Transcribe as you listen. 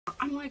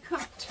I'm like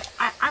hooked.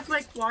 I've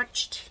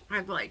watched.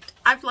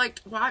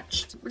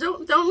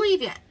 Don't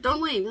leave yet.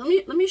 Don't leave.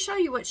 Let me show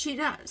you what she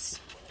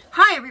does.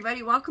 Hi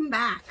everybody, welcome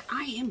back.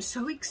 I am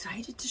so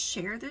excited to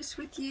share this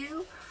with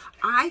you.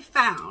 I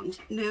found,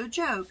 no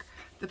joke,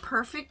 the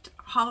perfect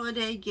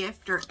holiday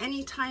gift or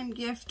anytime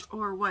gift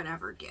or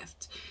whatever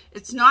gift.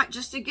 It's not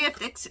just a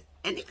gift, it's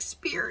an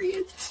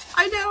experience.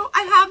 I know,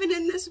 I have it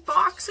in this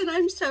box and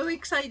I'm so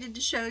excited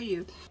to show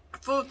you.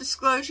 Full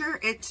disclosure,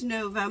 it's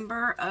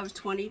November of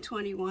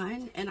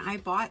 2021 and I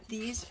bought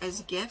these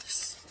as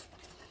gifts.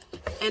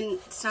 And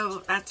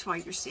so that's why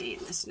you're seeing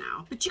this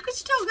now. But you could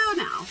still go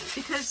now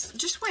because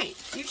just wait.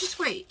 You just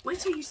wait. Wait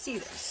till you see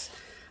this.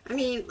 I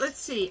mean, let's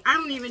see. I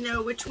don't even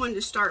know which one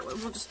to start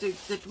with. We'll just do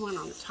the one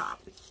on the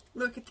top.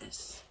 Look at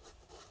this.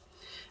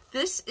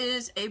 This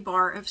is a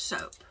bar of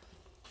soap.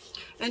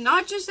 And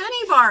not just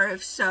any bar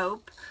of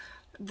soap.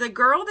 The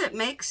girl that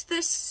makes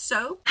this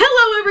soap.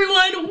 Hello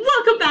everyone.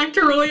 Welcome back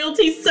to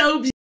Royalty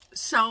Soaps.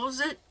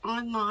 Sells it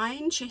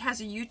online. She has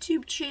a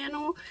YouTube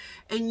channel.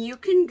 And you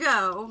can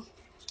go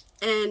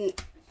and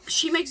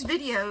she makes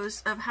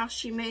videos of how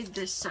she made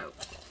this soap.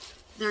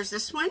 There's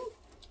this one.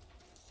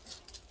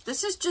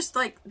 This is just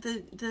like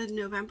the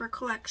November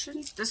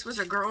collection. This was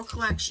a girl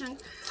collection.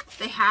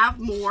 They have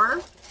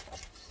more.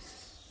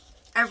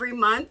 Every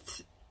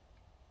month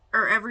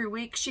or every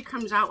week she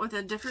comes out with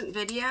a different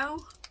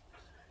video.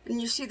 And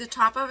you see the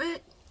top of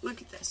it?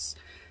 Look at this.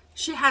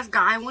 She has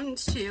guy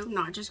ones too,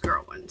 not just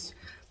girl ones.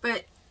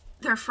 But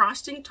they're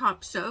frosting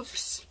top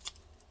soaps.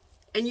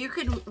 And you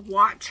can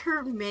watch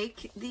her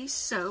make these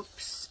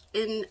soaps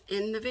in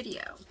the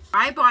video.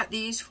 I bought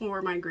these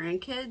for my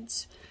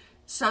grandkids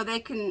so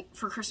they can,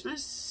 for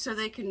Christmas, so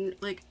they can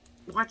like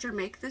watch her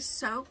make this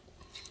soap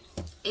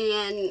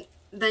and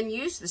then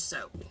use the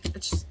soap.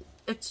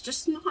 It's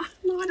just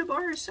not a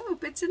bar of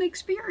soap. It's an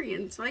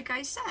experience, like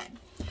I said.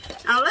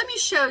 Now let me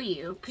show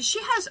you, because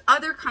she has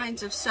other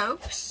kinds of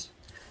soaps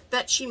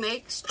that she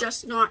makes,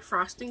 just not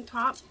frosting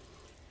top.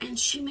 And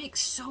she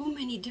makes so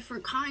many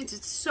different kinds.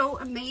 It's so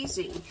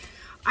amazing.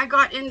 I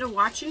got into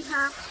watching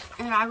her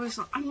and I'm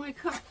like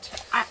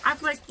hooked.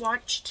 I've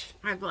watched,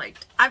 let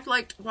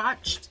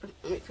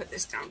me put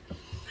this down.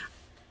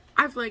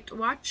 I've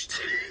watched,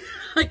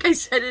 like I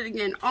said it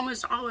again,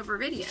 almost all of her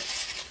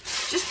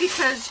videos. Just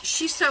because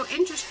she's so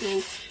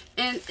interesting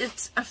and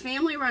it's a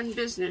family run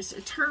business.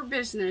 It's her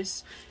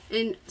business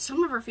and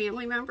some of her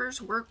family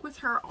members work with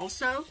her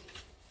also.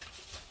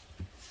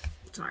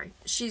 Sorry,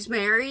 she's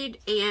married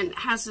and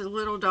has a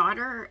little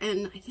daughter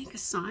and I think a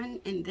son,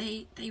 and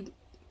they're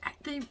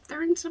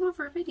in some of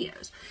her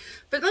videos.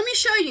 But let me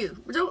show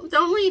you.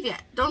 Don't leave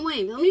yet. Don't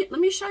leave. Let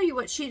me show you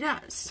what she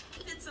does.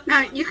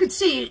 Now you can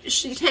see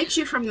she takes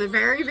you from the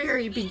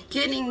very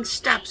beginning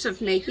steps of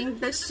making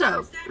this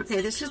soap.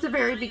 Okay, this is the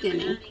very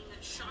beginning.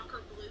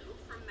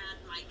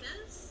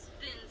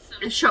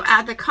 And she'll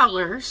add the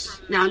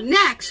colors. Now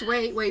next,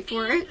 wait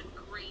for it.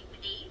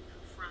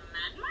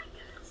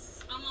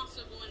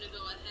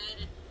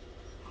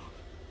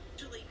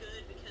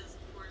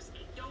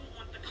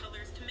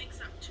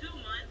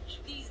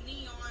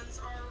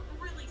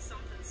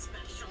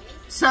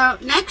 So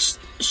next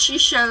she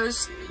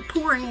shows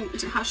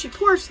how she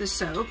pours the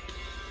soap.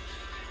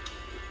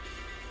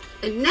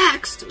 And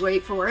next,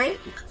 wait for it.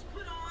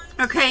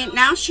 Okay,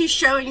 now she's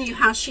showing you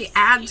how she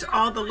adds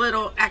all the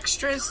little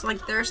extras.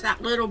 Like there's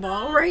that little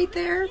ball right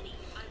there.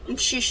 And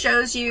she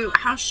shows you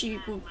how she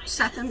will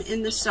set them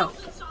in the soap.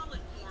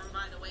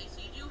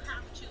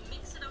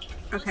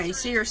 Okay,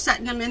 so you're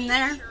setting them in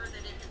there.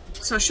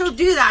 So she'll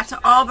do that to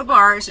all the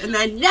bars. And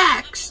then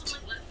next,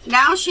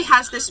 now she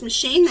has this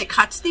machine that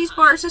cuts these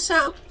bars of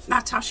soap.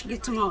 That's how she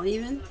gets them all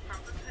even.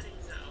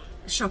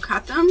 She'll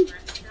cut them.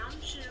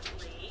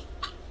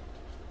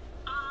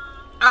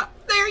 Oh,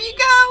 there you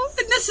go.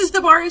 And this is the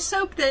bar of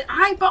soap that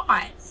I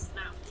bought.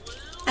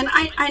 And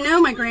I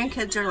know my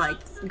grandkids are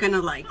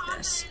gonna like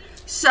this.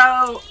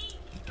 So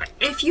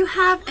if you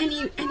have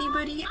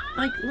anybody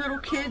like little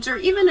kids or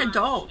even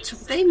adults,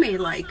 they may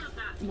like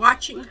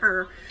watching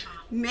her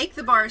make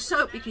the bar of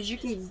soap, because you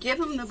can give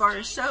them the bar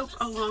of soap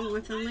along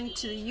with a link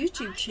to the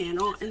YouTube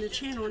channel and the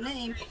channel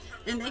name,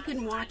 and they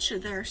can watch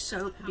their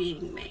soap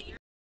being made.